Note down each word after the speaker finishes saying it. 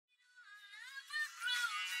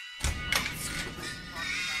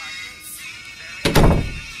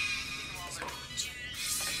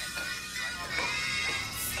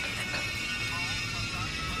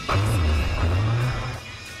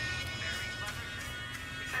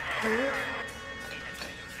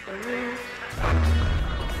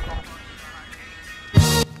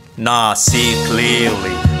Nah, see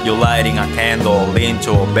clearly. You're lighting a candle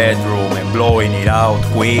into a bedroom and blowing it out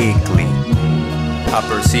quickly. I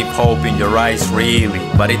perceive hope in your eyes really,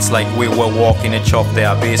 but it's like we were walking edge of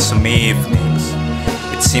the abyss some evenings.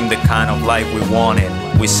 It seemed the kind of life we wanted.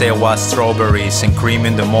 We say what strawberries and cream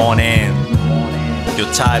in the morning.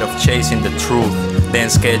 You're tired of chasing the truth, then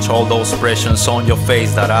sketch all those expressions on your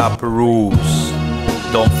face that I peruse.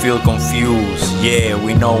 Don't feel confused, yeah,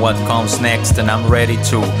 we know what comes next and I'm ready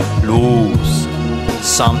to lose.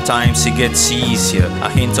 Sometimes it gets easier, a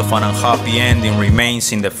hint of an unhappy ending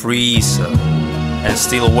remains in the freezer. And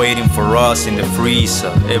still waiting for us in the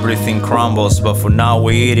freezer. Everything crumbles, but for now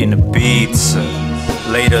we're eating a pizza.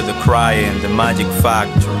 Later the crying, the magic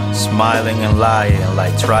factor, smiling and lying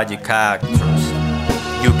like tragic actors.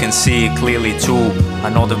 You can see it clearly too.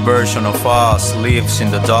 Another version of us lives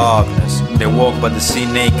in the darkness. They walk by the sea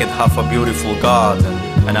naked, have a beautiful garden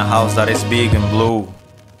and a house that is big and blue.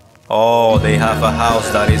 Oh, they have a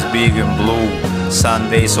house that is big and blue.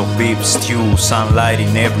 Sundays of beef stew, sunlight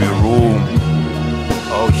in every room.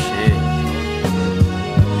 Oh shit.